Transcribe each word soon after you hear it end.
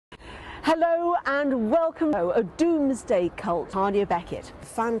Hello and welcome to a doomsday cult, Tanya BECKETT,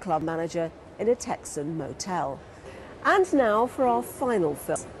 fan club manager in a Texan motel. And now for our final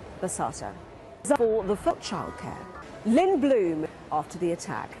film, Basata, for the childcare. Lynn Bloom after the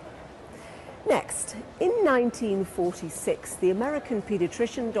attack. Next, in 1946, the American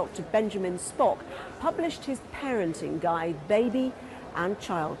pediatrician Dr. Benjamin Spock published his parenting guide, Baby and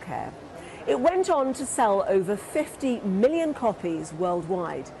Childcare. It went on to sell over 50 million copies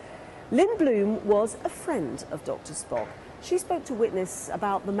worldwide. Lynn Bloom was a friend of Dr. Spock. She spoke to Witness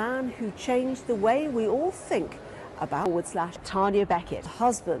about the man who changed the way we all think about Tanya BECKETT,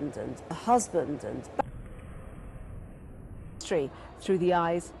 husband and history through the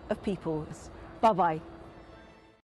eyes of people. Bye-bye.